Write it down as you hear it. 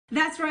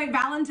That's right,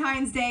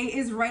 Valentine's Day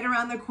is right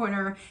around the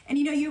corner. And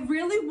you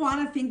really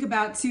want to think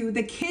about too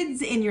the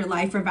kids in your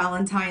life for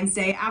Valentine's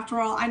Day. After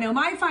all, I know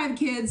my 5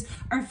 kids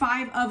are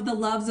 5 of the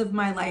loves of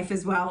my life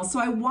as well. So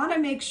I want to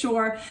make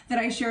sure that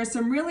I share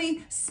some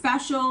really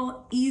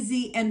special,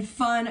 easy, and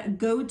fun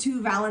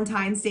go-to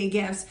Valentine's Day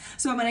gifts.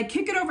 So I'm going to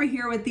kick it over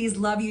here with these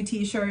Love You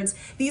t-shirts.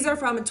 These are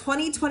from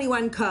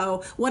 2021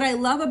 Co. What I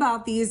love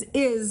about these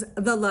is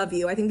the Love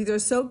You. I think these are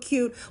so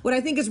cute. What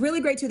I think is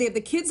really great too, they have the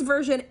kids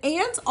version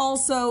and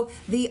also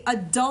the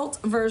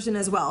adult version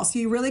as well. So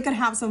you really could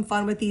have some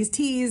fun with these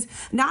tees.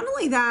 Not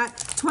only that,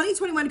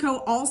 2021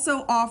 Co.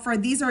 also offer,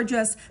 these are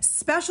just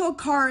special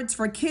cards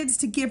for kids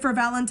to give for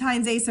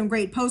Valentine's Day, some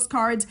great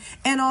postcards,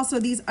 and also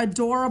these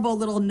adorable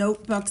little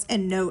notebooks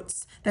and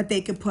notes that they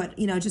could put,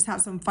 just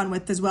have some fun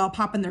with as well.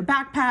 Pop in their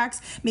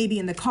backpacks, maybe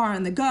in the car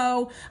on the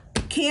go.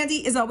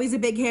 Candy is always a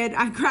big hit.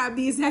 I grabbed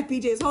these at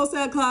BJ's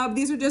Wholesale Club.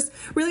 These are just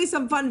really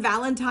some fun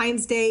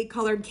Valentine's Day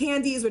colored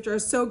candies, which are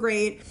so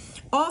great.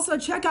 Also,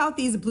 check out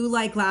these blue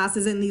light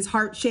glasses in these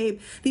heart shape.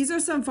 These are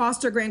some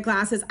Foster Grant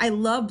glasses. I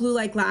love blue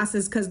light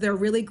glasses because they're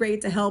really great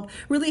to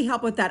really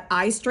help with that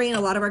eye strain. A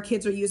lot of our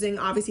kids are using,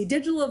 obviously,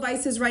 digital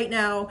devices right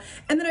now.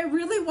 And then I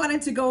really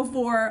wanted to go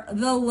for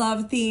the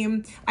love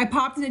theme. I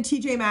popped into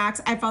TJ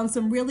Maxx. I found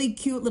some really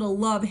cute little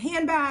love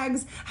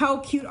handbags. How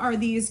cute are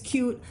these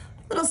cute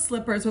little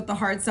slippers with the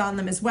hearts on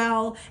them as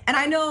well. And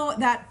I know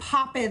that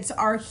poppets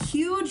are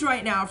huge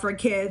right now for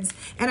kids,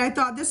 and I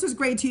thought this was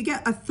great too. You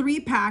get a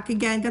 3-pack.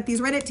 Again, got these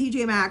right at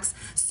TJ Maxx.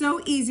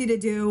 So easy to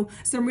do.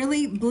 Some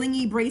really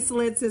blingy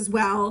bracelets as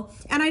well.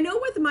 And I know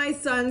with my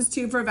sons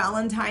too, for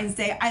Valentine's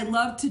Day, I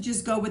love to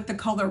just go with the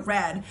color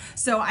red.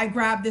 So I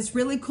grabbed this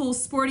really cool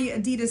sporty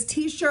Adidas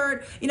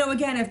t-shirt.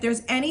 Again, if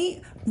there's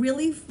any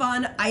really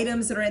fun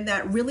items that are in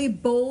that really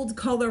bold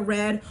color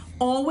red,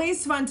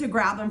 always fun to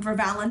grab them for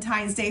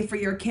Valentine's Day for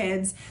your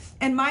kids.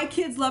 And my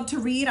kids love to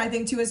read. I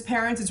think too, as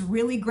parents, it's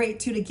really great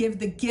too to give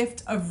the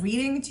gift of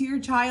reading to your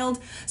child.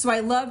 So I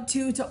love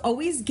too to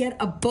always get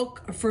a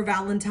book for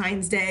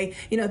Valentine's Day.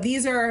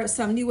 These are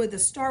some new with the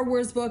Star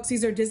Wars books.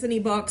 These are Disney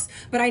books,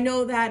 but I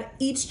know that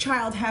each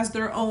child has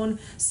their own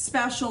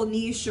special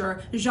niche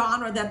or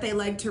genre that they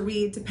like to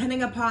read,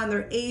 depending upon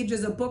their age.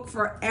 There's a book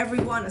for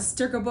everyone, a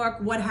sticker book,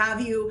 what have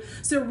you.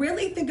 So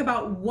really think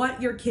about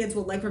what your kids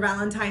will like for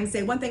Valentine's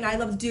Day. One thing I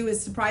love to do is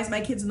surprise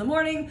my kids in the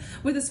morning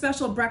with a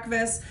special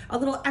breakfast, a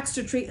little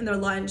extra treat in their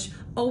lunch,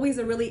 always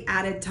a really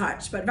added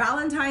touch. But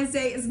Valentine's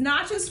Day is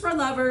not just for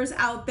lovers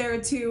out there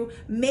too.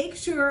 Make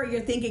sure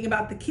you're thinking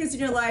about the kids in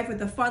your life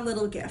with a fun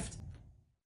little gift.